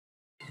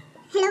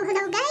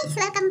Hello guys!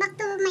 Welcome back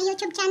to my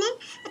YouTube channel.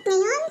 At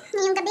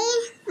ngayong gabi,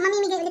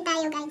 mamimigay ulit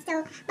tayo guys. So,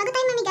 bago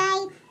tayo mamigay,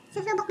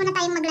 susubok muna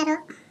tayong maglaro.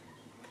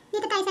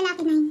 Dito tayo sa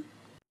Lucky 9.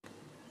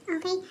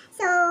 Okay?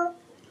 So,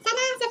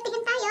 sana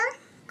swertihin tayo.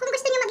 Kung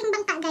gusto nyo maging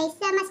bangka guys,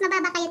 mas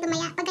mababa kayo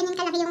tumaya. Pag ganyan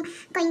kalaki yung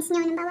coins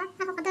nyo, nambawa.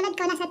 Ako katulad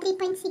ko, nasa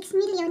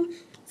 3.6 million.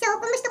 So,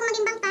 kung gusto ko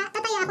maging bangka,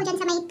 tataya ako dyan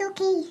sa may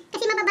 2K.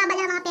 Kasi mabababa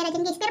lang mga pera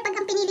dyan guys. Pero pag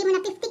ang pinili mo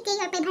na 50K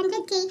or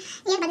 500K,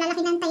 ayan,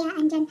 malalaki ng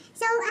tayaan dyan.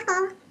 So, ako,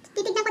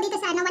 titignan ko dito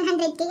sa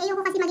 100K.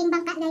 Ayoko kasi maging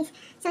bangka guys.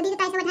 So dito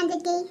tayo sa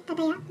 100K,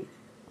 tataya.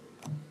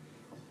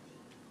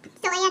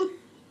 So ayan,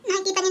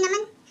 nakikita niyo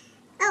naman.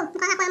 Oh,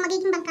 mukhang ako ang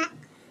magiging bangka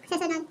sa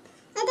sunod.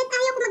 And then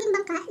ayaw ko maging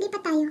bangka,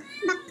 lipat tayo.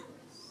 Back.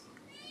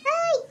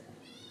 Ay!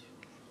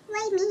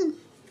 Why me?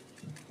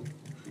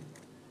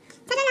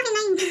 Sana laki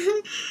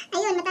 9.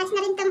 Ayun, mataas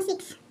na rin tong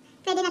 6.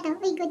 Pwede na to.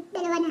 Uy, good.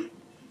 Dalawa na.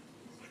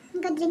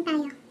 Good rin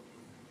tayo.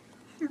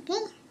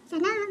 Okay.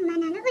 Sana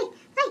manalo. Uy!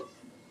 Ay!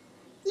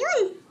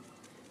 Yun!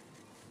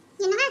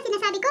 Yun na nga,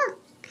 sinasabi ko.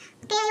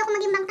 Kaya ayoko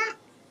maging bangka.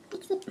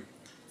 Exit.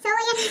 So,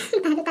 ayan.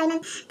 Talo tayo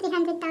ng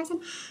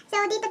 300,000. So,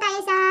 dito tayo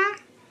sa...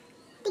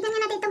 Tignan nga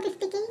natin itong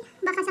 50K.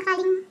 Baka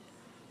sakaling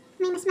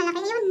may mas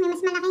malaki. Ayun, may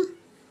mas malaki.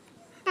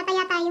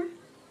 Tataya tayo.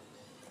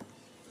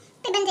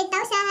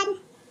 500,000.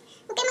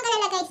 Huwag kayo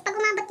mag-alala guys. Pag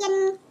umabot yan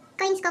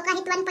coins ko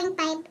kahit 1.5,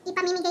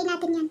 ipamimigay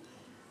natin yan.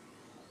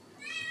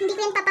 Hindi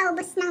ko yan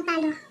papaubos ng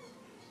talo.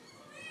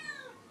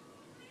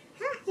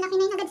 Ha? Laki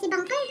na yung agad si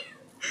Banker.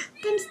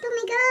 Times 2,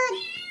 my God.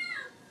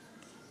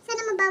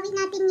 Sana mabawi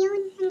natin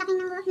yun. Ang laki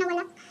ng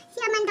nawala. Si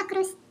Amanda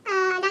Cruz,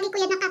 lagi ko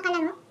yan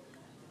nakakalaro.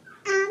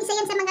 Isa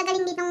yan sa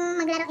magagaling ditong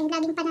maglaro eh.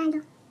 Laging panalo.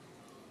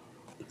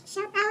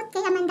 Shout out kay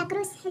Amanda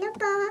Cruz. Hello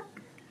po.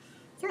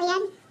 So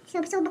ayan,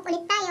 subok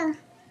ulit tayo.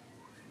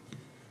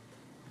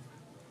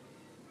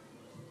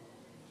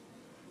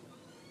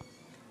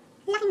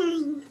 Laki na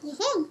yun.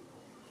 Yehey.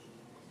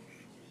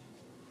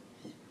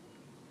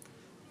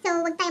 So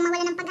huwag tayo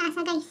mawala ng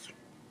pag-asa guys.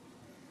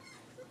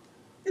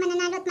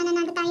 Mananalo at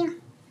mananalo tayo.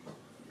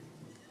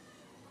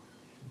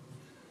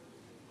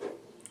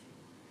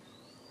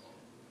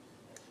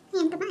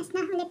 Ayan, tumaas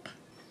na ulit.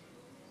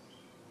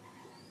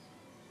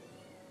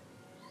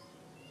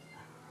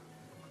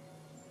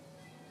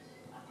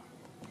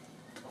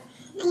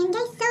 Ayan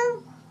guys, so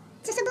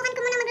susubukan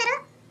ko muna maglaro.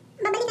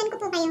 Babalikan ko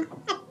po kayo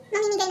at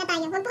mamimigay na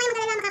tayo. Huwag po kayo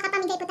magalala,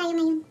 makakapamigay po tayo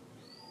ngayon.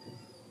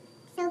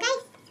 So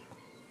guys,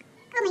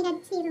 oh my God,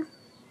 0.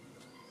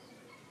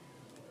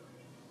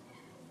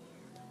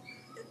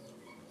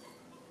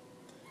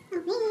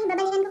 Okay,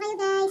 babalikan ko kayo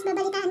guys.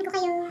 Babalitaan ko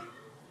kayo.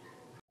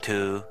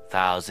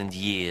 2,000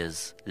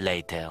 years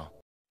later.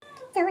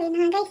 So ayun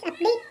na nga guys,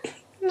 update.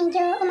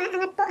 Medyo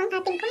umaangat po ang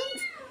ating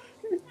coins.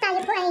 Tayo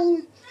po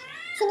ay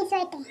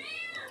siniswerte.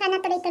 Sana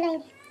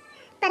tuloy-tuloy.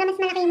 Para mas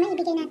malaki yung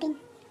maibigay natin.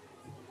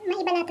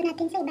 Maibalato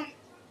natin sa iba.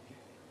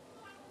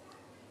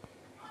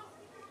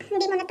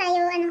 Hindi muna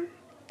tayo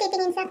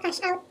titingin sa cash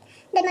out.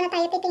 Doon muna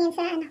tayo titingin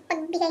sa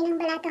pagbigay ng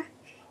balato.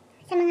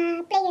 Sa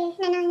mga player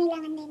na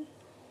nangangailangan din.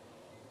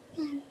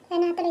 Ayan.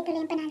 Sana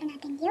tuloy-tuloy yung panalo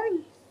natin. Yun.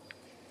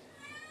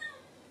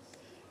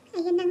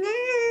 Ayan na nga.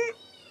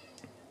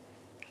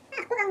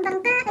 Ako ang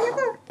bangka.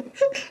 Ayoko.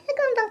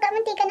 Ako ang bangka.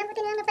 Mantika na.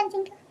 Buti na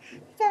napansin ko.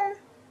 So,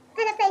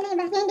 hanap tayo na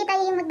iba. Yung hindi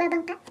tayo yung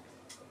magbabangka.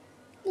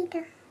 Dito.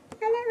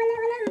 Wala.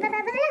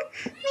 Mabababa. Wala.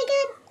 Oh my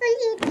God. All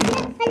in.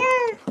 Wala.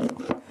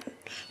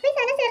 Uy,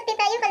 sana swerte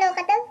tayo.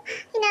 Kaloka to.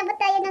 Hinabot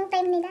tayo ng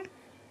time nila.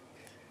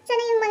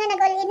 Sana yung mga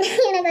nag-all in.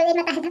 Yung nag-all in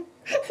matadap.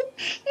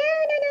 No.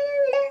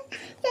 Wala.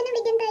 Sana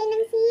bigyan tayo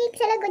ng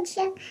 6. Wala, good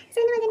siya.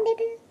 Sana maganda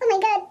to. Oh my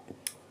God.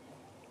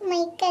 Oh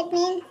my God,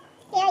 man.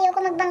 Ayaw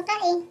ko magbangka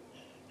eh.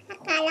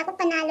 Akala ko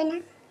panalo na.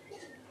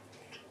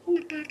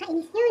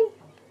 Nakakainis yun.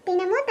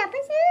 Tingnan mo,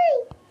 tapos ay.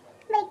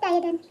 Balik tayo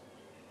doon.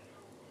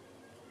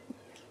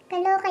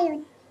 Kaloka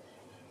yun.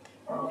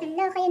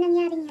 Kaloka yun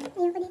nangyari yan.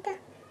 Ayaw ko dito.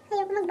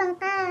 Ayaw ko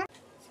magbangka.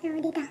 So,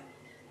 dito.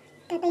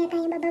 Tataya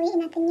tayo, babawiin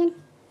natin yun.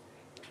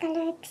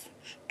 Kalerks.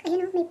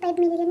 Ayun o, may 5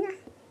 million na.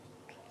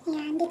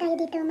 Ayan, di tayo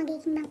dito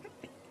magiging bangka.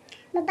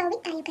 Babawi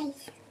tayo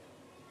guys.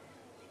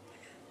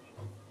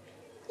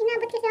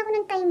 Inabot kasi ako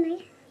ng timer.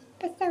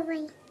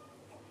 Pasaway.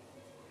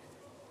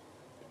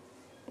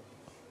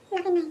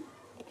 Laki 9.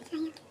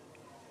 Sayang.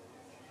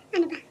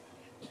 Ano ba?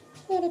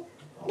 Hirit.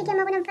 Bigyan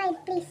mo ako ng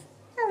 5 please.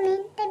 Oh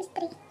man, times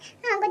 3.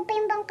 Agad pa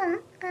yung bangka.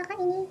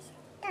 Kakainis.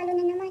 Talo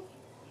na naman.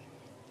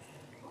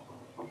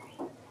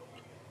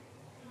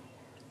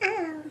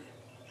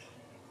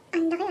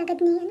 Ang laki agad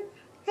ni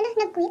Hala,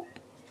 nag-quit.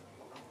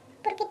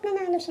 Porkit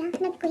nanalo siya,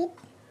 nag-quit.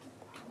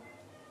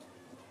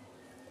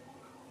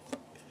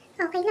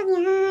 Okay lang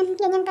yan.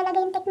 Ganyan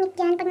talaga yung technique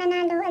dyan. Pag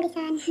nanalo,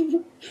 alisan.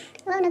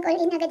 Wow, nag-all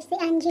in agad si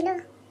Angelo.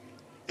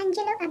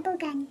 Angelo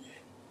Abogan.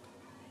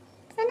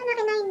 Sana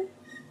laki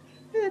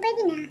 9.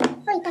 Pwede na.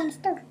 Uy, times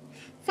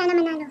 2. Sana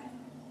manalo.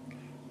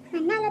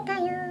 Manalo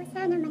tayo.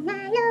 Sana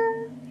manalo.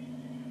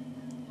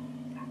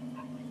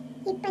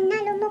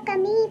 Ipanalo mo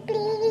kami,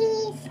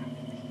 please.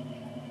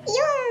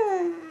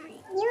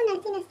 Yun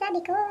ang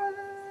sinasabi ko.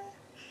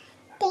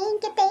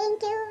 Thank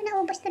you.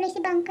 Naubos tuloy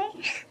si Banker.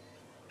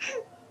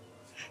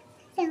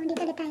 So,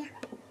 dito ulit tayo.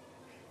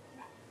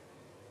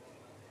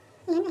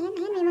 Ayan, ayan,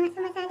 ayan. May mga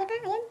sumasali pa.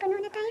 Ayan, puno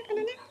na tayo,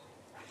 puno na.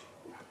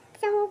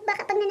 So,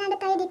 baka pag nanalo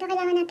tayo dito,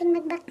 kailangan natin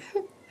mag-back.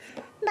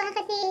 Baka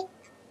kasi,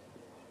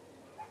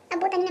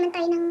 abutan naman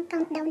tayo ng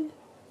countdown.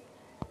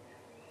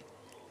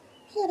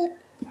 Hirit.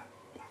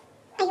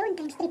 Ayun,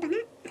 times 3 pa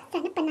nga.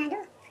 Sana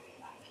panalo.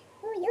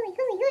 Uy, uy,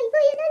 uy, uy,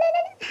 uy, ano, ano,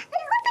 ano,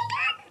 ano, oh my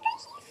God!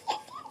 Yes, yes,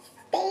 yes.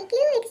 Thank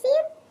you,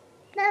 Exit.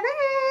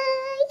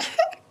 Bye-bye!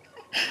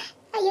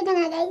 Ayun na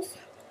nga, guys.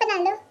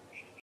 Panalo.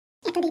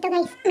 Ito dito,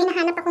 guys. May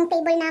nahanap akong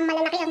table na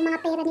malalaki ang mga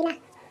pera nila.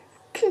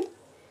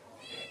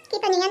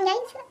 Kita niyo yan,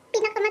 guys?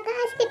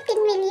 Pinakamataas,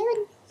 15 million.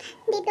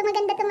 Dito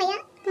maganda tumaya.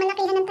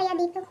 Malakihan ng taya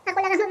dito. Ako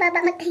lang ang mababa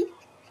magtaya.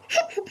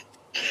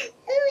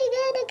 Oh my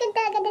God, ang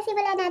ganda-ganda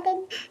simula natin.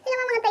 Alam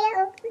mo mga taya,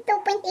 oh.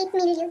 2.8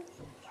 million.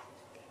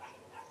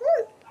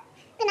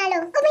 Panalo.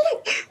 Oh my God!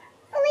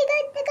 Oh my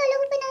God! Nakala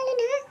ko panalo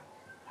na.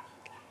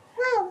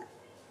 Wow!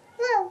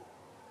 Wow!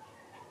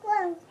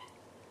 Wow!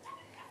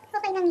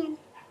 Okay lang yan.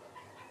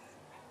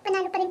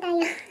 Panalo pa rin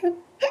tayo.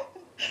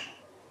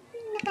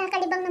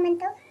 Nakakalibang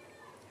naman to.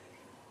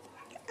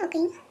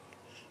 Okay.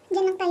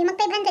 Diyan lang tayo. Mag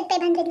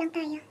 500 lang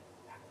tayo.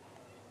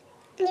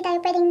 Hindi tayo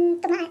pwedeng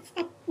tumaas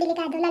at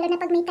delikado. Lalo na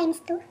pag may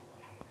times 2.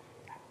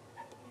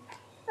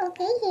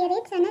 Okay, here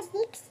it. Sana 6.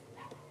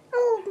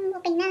 Oh,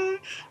 okay na.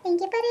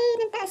 Thank you pa rin.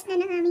 Ang taas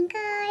na ng aming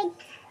card.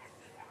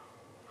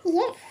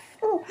 Yes.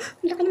 Oh,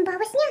 ang laki ng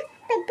bawas niya.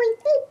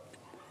 5.8.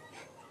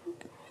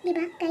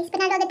 Diba, guys?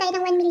 Panalo agad tayo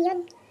ng 1 million.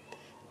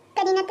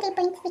 Kanina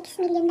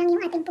 3.6 million lang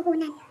yung ating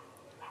puhunan.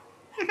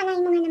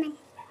 Akalain mo nga naman.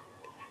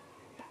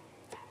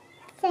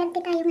 Swerte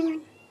tayo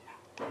ngayon.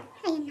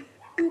 Ayan na.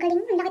 Ang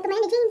galing. Ang laki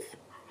tumayan ni James.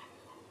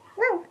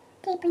 Wow.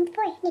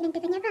 3.4.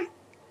 Dinagdagan niya pa.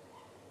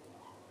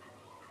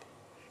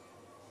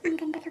 Ang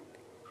ganda lang.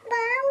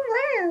 Wow,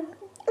 wow.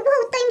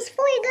 Wow, times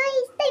 4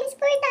 guys. Times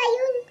 4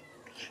 tayo.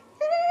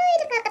 Ay,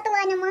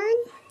 nakakatawa naman.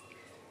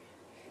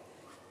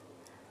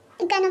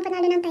 Magkano ang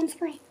panalo ng times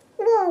 4?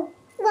 Wow,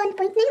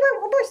 1.9. Wow,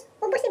 ubos.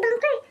 Ubos si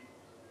Banker.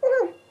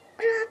 Wow,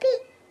 grabe.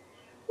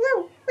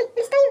 Wow, uy,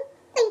 alis tayo.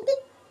 Ay, hindi.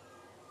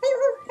 Ay,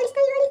 oh, alis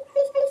tayo.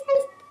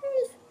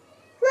 Alis.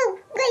 Wow,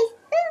 guys.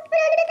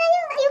 Panalo na tayo.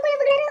 Ayoko na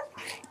maglaro.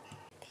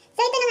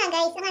 So, ito na nga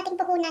guys, ang ating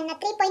puhunan na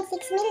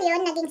 3.6 million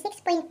naging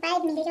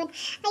 6.5 million.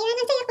 Ayan,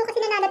 ang saya ko kasi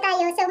nanalo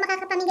tayo. So,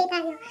 makakapamigay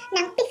tayo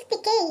ng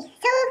 50k.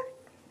 So,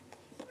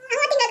 ang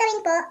ating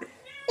gagawin po,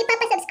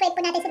 ipapasubscribe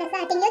po natin sila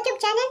sa ating YouTube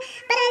channel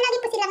para lagi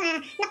po silang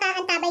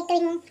nakaantabay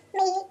tuwing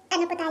may,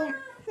 ano po tayo,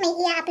 may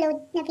i-upload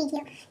na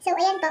video. So,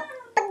 ayan po.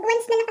 Pag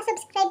once na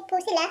nakasubscribe po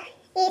sila,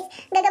 is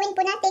gagawin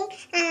po natin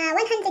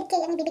 100k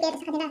ang ibibigay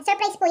sa kanila.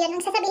 Surprise po yan.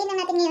 Ang sasabihin lang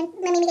natin ngayon,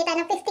 mamimigay tayo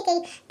ng 50k.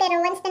 Pero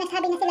once na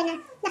nasabi na sila na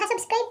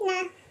nakasubscribe na,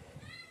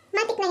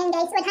 matik na yan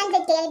guys,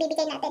 100k ang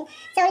ibibigay natin.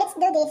 So, let's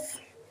do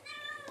this.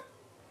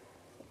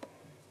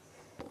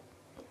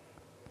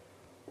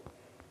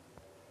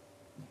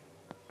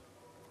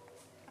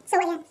 So,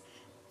 ayan.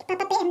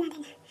 Ipapa-PM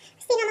natin.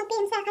 Sino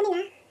mag-PM sa kanila,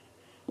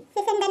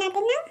 sisenda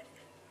natin ng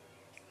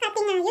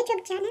ating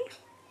YouTube channel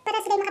para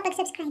sila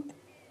makapag-subscribe.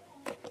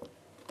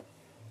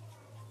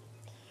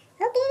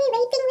 Okay,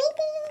 waiting.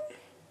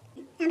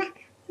 Aba,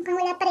 mukhang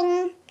wala pa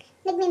rin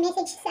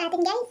nagme-message sa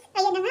atin guys.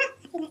 Ayan na nga,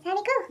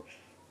 sinasabi ko.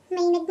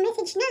 May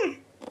nag-message na.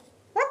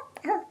 Whoop!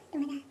 Oh,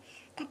 dumana.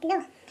 3.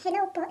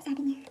 Hello po,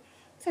 sabi niya.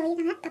 So, yun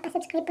na nga,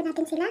 papasubscribe po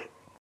natin sila.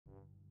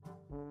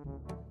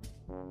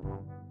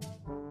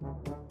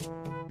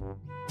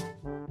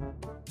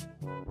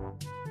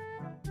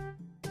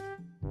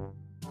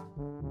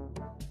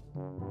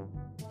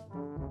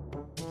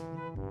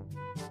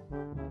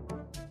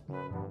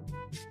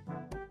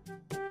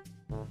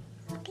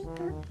 Okay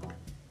po.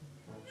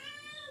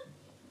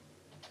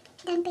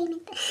 Down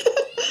payment.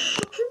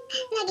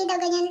 Lagi daw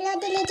ganyan.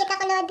 Lodi, legit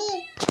ako, Lodi.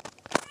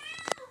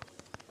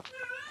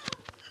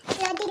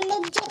 Lodi,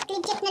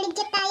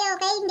 legit tayo,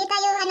 okay? Hindi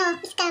tayo,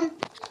 scam.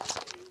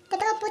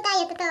 Totoo po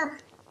tayo, totoo.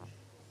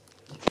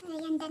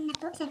 Ayan, done na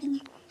po, sabi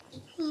niya.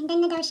 Ayan,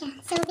 done na daw siya.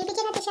 So,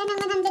 bibigyan natin siya ng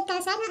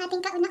 100,000 ang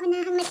ating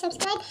kauna-unahang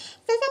mag-subscribe.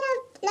 So, sana,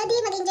 Lodi,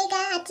 mag-enjoy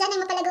ka at sana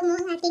mapalago mo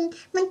ang ating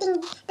munting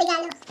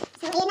regalo.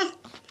 So, ayan na.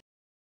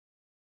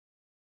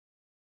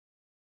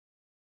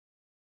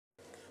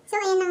 So,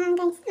 ayan na nga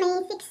guys,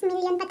 may 6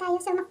 million pa tayo.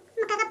 So,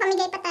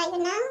 makakapamigay pa tayo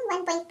ng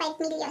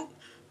 1.5 million.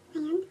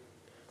 Ayan.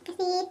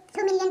 Kasi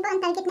 2 million po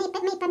ang target na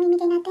may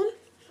pamimigay natin.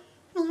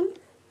 Ayan.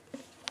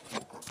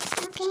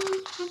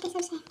 Okay,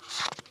 so.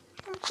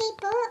 Okay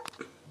po.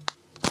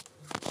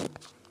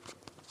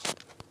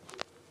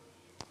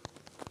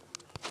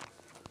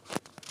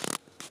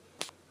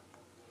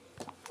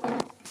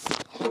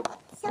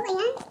 So,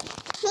 ayan.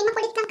 May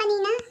makulit kang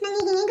kanina,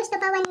 nanghihingi, gusto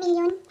pa 1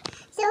 million.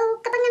 So,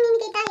 kapag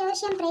namimigay tayo,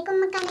 syempre, kung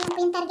magkano lang po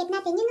yung target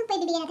natin, yun ang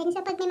pwede bigyan natin.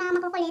 So, pag may mga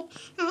makukulit,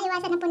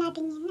 iwasan na po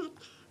natin yan.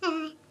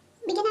 At,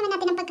 bigyan naman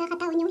natin ng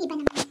pagkakataon yung iba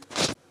naman.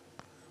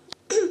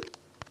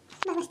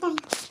 Bawas tayo.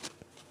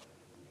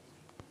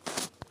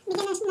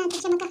 Bigyan natin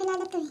siya,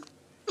 magkakilala to eh.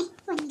 Ay,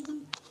 1 million.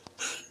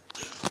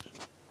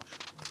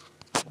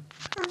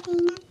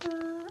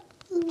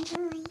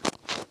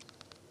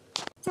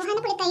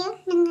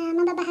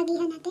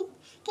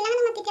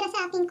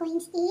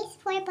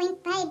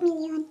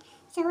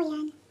 So,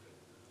 ayan.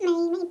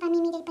 May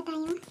ipamimigay pa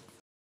tayo.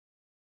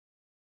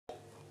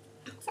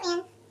 So,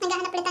 ayan.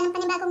 Naghahanap ulit tayo ng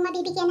panibagong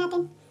mabibigyan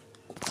natin.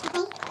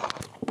 Okay?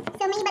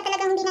 So, may iba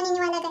talagang hindi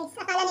naniniwala, guys.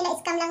 Akala nila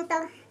scam lang to.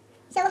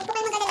 So, huwag po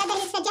kayo mag-alala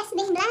dahil sa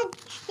Jazzbheng vlog.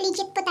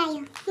 Legit po tayo.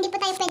 Hindi po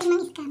tayo pwedeng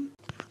mang-scam.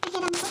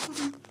 Mahiram po.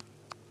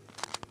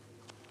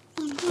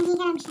 Ayan,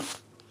 mahiram siya.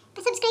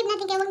 Pa-subscribe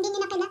natin kayo. Hindi nyo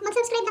na kailangan.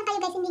 Mag-subscribe lang kayo,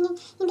 guys.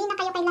 Hindi na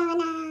kayo kailangan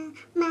na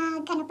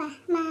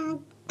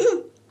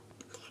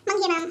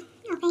manghiram.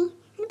 Okay?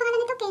 Ano pangalan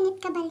nito? Kenneth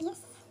Caballes.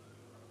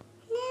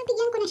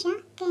 Nabigyan ko na siya.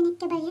 Kenneth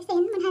Caballes.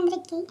 Ayan,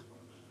 100k.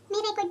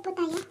 May record po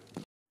tayo.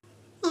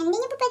 Ayan, hindi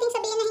nyo po pwedeng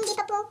sabihin na hindi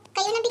pa po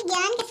kayo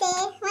nabigyan kasi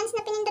once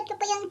na pinindot ko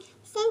po yung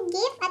send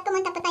gift at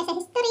pumunta po tayo sa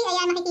history,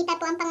 ayan, makikita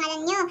po ang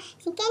pangalan nyo.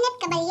 Si Kenneth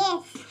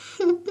Caballes.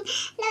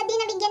 Lodi,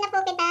 nabigyan na po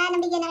kita.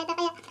 Nabigyan na kita.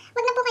 Kaya,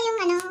 wag na po kayong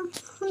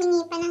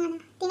humingi pa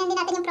ng Tingnan din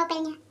natin yung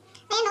profile niya.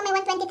 Ayan, may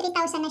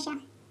 123,000 na siya.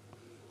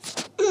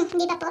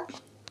 Hindi pa po.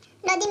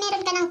 Lodi,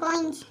 meron ka ng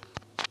coins.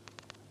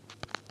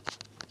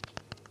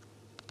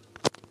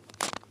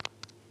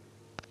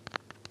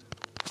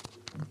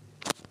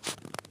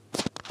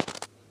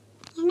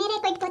 Ayan, may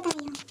record po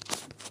tayo.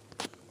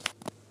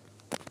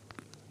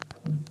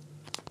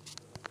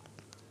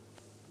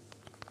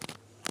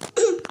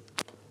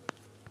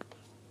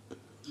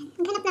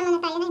 Maghanap naman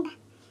na tayo na iba.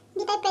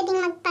 Hindi tayo pwedeng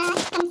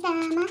magpa-scam sa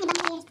mga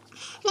ibang players.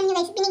 Alam nyo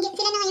guys,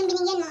 sila na nga yung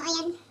binigyan mo.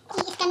 Ayan,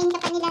 i-scamin ka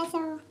pa nila. So,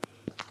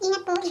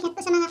 ingat po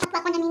sa mga kapwa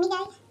ko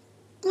namimigay.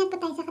 Ingat po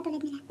tayo sa katulad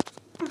nila.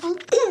 Okay?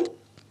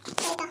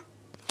 So, ito.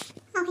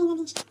 Okay na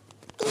din siya.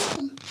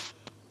 Okay.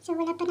 So,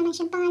 wala pa naman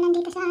siyang pangalan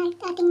dito sa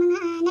ating mga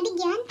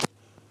nabigyan.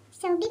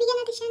 So, bibigyan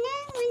natin siya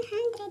ng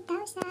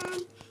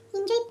 100,000.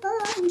 Enjoy po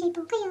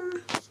kayo.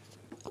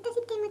 Ito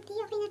si Timothy.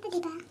 Okay na to,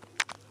 diba?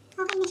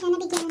 Okay na siya,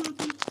 nabigyan na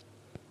natin.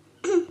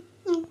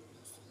 Yan.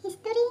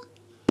 History.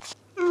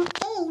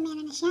 Okay,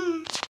 meron na siya.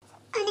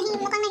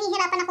 Mukhang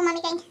nahihirapan ako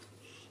mamigay.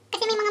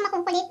 Kasi may mga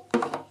makukulit.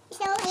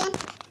 So, ayan.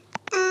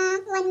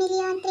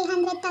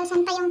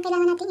 1,300,000 pa yung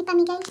kailangan natin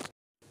ipamigay.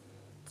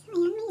 So,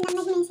 ayan. May ilang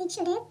nag-message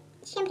ulit.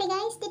 Siyempre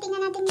guys,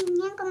 titingnan natin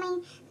yan kung may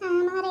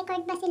mga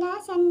record ba sila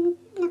sa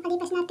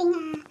nakalipas nating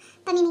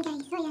pamimigay.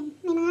 So, ayan.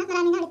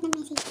 Marami na ulit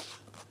nag-message.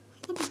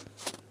 Ito.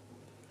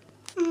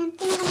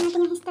 Tingnan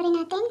natin yung history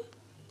natin.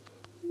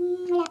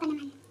 Wala pa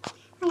naman.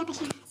 Wala pa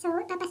siya. So,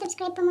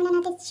 papasubscribe po muna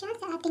natin siya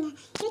sa ating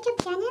YouTube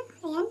channel.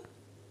 Ayan.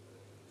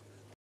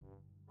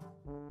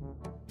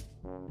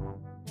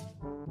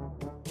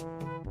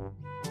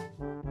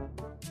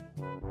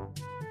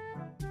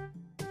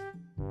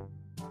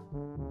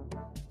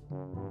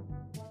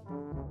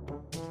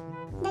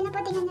 Doon na po,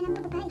 tingnan na lang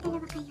po babae,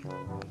 dalawa kayo.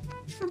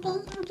 Okay.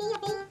 Hindi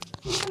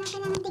ko na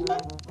kailangan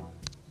tignan.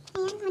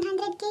 Ayan,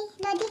 100k.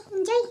 Lodi,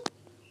 enjoy.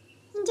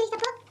 Enjoy ka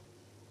po.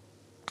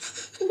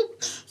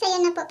 So,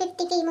 yun na po,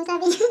 50k mo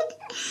sabi niya.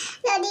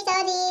 Lodi,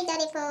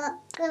 sorry po.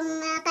 Kung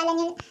akala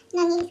niyo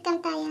nang-i-scam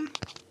tayo.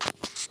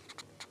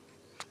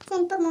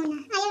 Send po muna.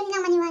 Ayaw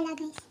nilang maniwala,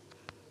 guys.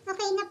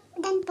 Okay,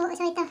 done po.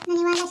 So, ito,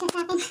 naniwala siya sa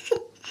akin.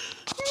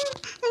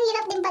 Ang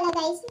hirap din pala,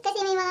 guys. Kasi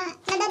may mga,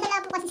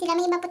 nadadala po kasi sila.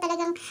 May iba po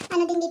talagang,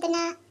 din dito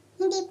na,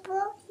 hindi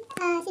po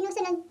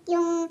sinusunod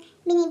yung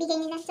binibigay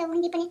nila. So,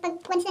 hindi po,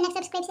 once na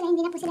nag-subscribe sila,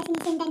 hindi na po sila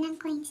sinisendan ng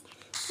coins.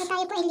 So,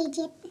 tayo po ay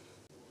legit.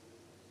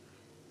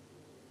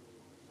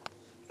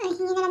 Ay,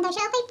 hingi na lang daw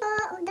siya. Okay po.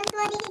 Don't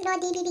worry,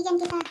 Lodi. Bibigyan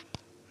kita.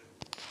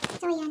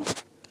 So, ayan.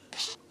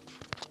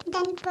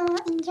 Done po.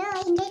 Enjoy.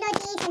 Enjoy,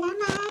 Lodi.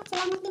 Salamat.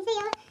 Salamat din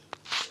sa'yo.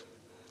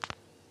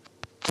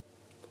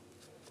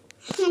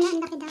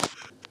 Ang laki daw.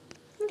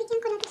 Bigyan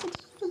ko na ito sa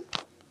GC.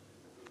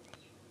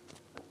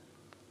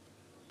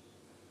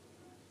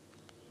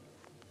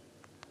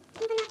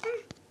 Ay, wala pa.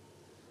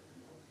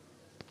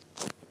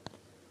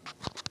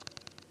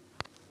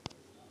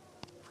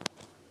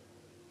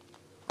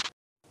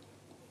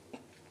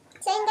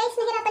 So yun guys,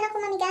 nahirapan ako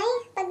mamigay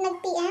pag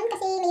nag-PM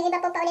kasi may iba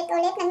po pa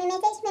ulit-ulit.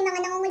 Nagme-message, may mga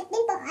nangungulit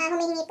din po.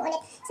 Humihingi po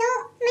ulit. So,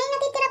 may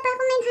natitira pa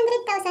akong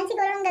 900,000.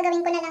 Siguro ang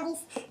gagawin ko na lang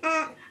is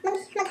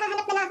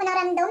maghahanap na lang ako ng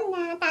random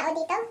na tao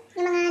dito.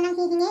 Yung mga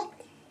nanghihingi.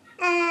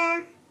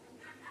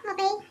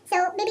 Okay. So,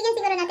 bibigyan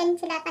siguro natin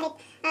sila kahit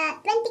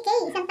 20k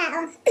isang tao.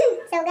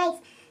 So guys,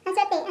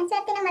 ang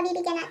swerte ng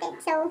mabibigyan natin.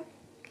 So,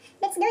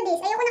 let's do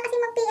this. Ayoko na kasi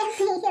mag-PM.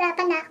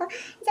 Nahihirapan na ako.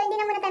 So, hindi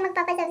na muna tayo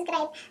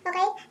magpapasubscribe.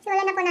 Okay?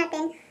 Simulan na po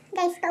natin.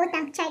 Guys,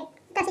 pautang. Chard.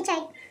 Ito si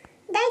Chard.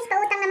 Guys,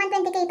 pautang naman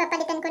 20k.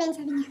 Papalitan ko rin,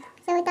 sabi niya.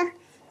 So, ito.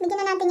 Bigyan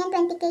na natin yan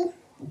 20k.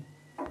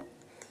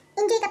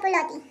 Enjoy ka po,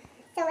 Lodi.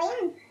 So,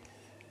 ayan.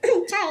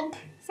 Chard.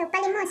 So,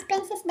 Palimos.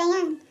 Princess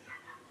Diane.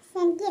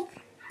 Send gift.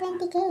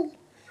 20k.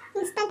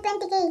 Instant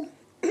 20k.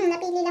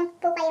 Napili lang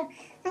po kayo.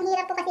 Ang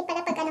hirap po kasi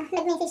pala pag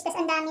nag-message tas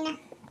ang dami na.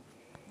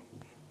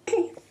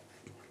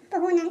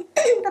 Puhunan.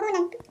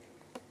 Puhunan.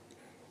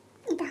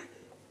 Ito.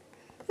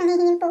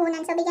 Nangihingin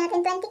puhunan. So, bigyan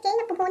natin 20k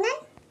na puhunan.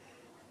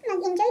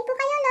 Mag-enjoy po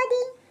kayo,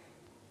 Lodi.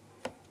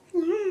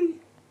 Yan.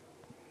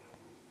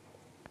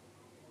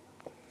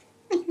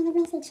 Ay, may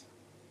nag-message.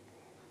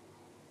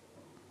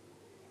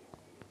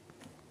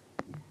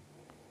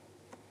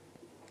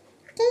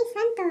 Okay,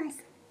 Santos.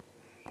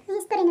 May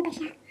history na ba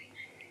siya?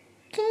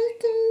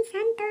 KK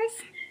Santos.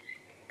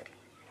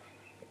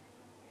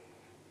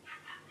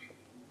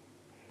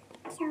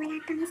 So, wala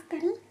pang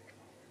history.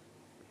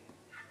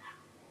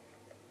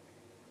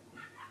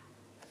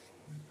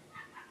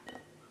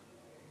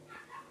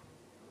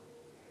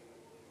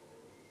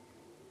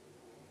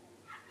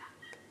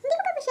 Hindi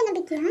ko pa ba siya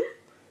nabigyan?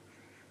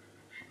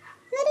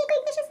 May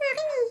record na siya sa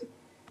akin eh.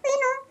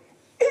 Ayun o.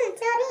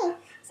 Sorry.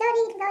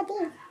 Sorry, Lodi.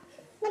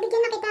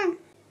 Nabigyan na kita.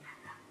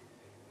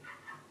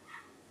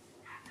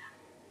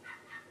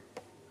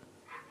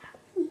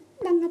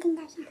 Dan natin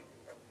daw siya.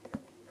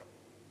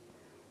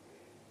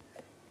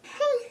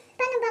 Hey,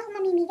 paano ba ako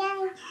mamimigay?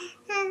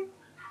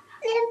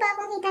 Meron pa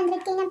akong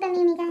 800k ng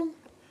pamimigay.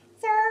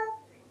 So,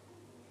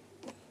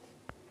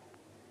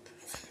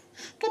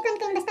 kahit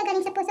ko yung basta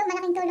galing sa puso,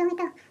 malaking tulong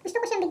ito. Gusto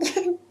ko siyang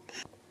bigyan.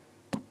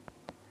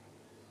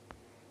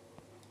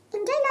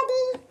 Enjoy,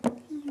 Lodi!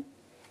 Ayan.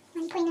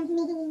 1 coin ang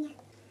hinihingi niya.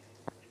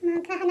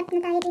 Maghahanap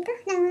na tayo dito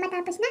nang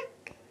matapos na.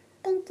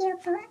 Thank you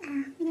po.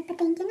 May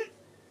nagpa-thank you na.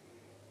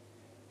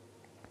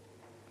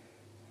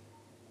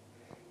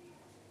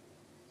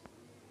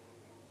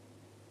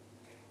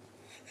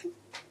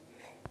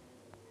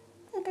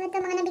 Ito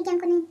mga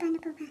nabigyan ko na yung paano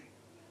po ba?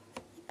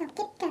 Ito,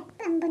 KitKat,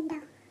 ambon daw.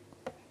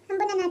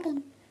 Ambon na natin.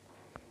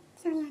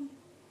 So, yan.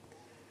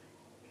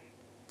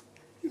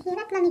 Ang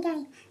hirap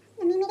mamigay.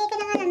 Namimigay ka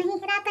na nga lang,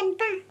 nahihirapan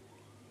pa.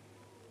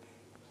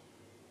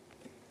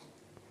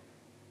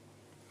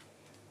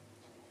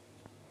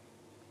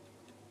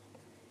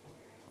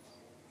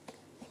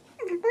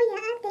 Ang kuya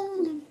ate,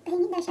 yan.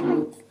 Pahingi daw siya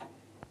points.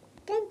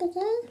 20k.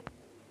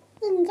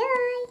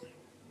 Enjoy!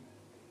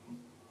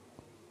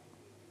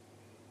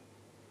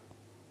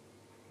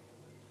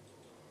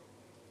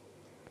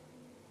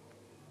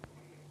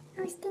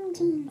 Austin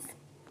James.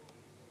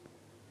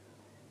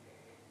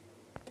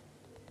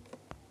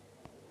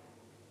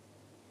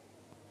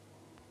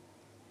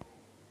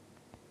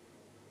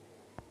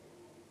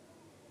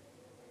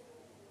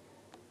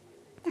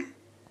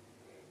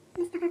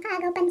 Mas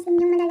nakakaagaw pansin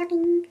yung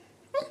malalaking...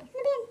 Ay, ano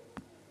ba yan?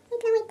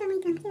 Wait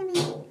lang. Sino ba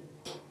yan?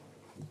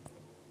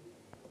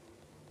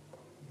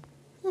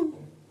 Yan.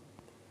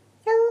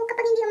 So,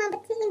 kapag hindi umabot,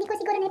 hindi ko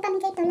siguro na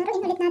ipamigay ito,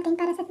 laruin ulit natin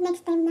para sa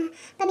next time na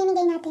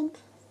pamimigay natin.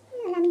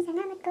 Maraming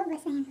salamat po,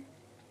 basta yan.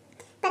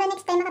 Para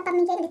next time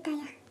makapamigay ulit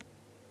tayo.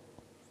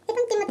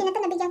 Itong Timothy na ito,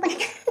 nabigyan ko na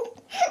ito.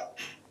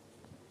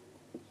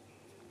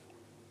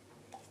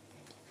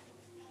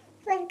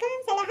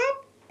 Welcome sa lahat.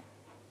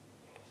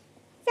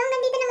 So,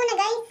 nandito na muna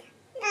guys.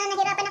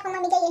 Nahirapan akong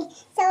mamigay eh.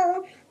 So,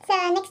 sa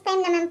next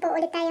time naman po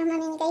ulit tayo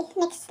mamimigay.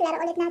 Next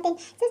laro ulit natin.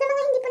 So, sa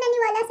mga hindi po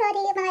naniwala,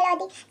 sorry mga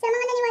Lodi. Sa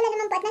mga naniwala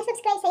naman po at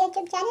na-subscribe sa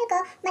YouTube channel ko,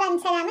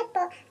 maraming salamat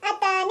po. At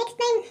next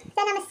time,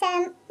 sana mas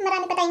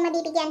marami pa tayong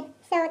mabibigyan.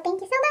 So,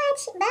 thank you so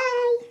much.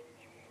 Bye!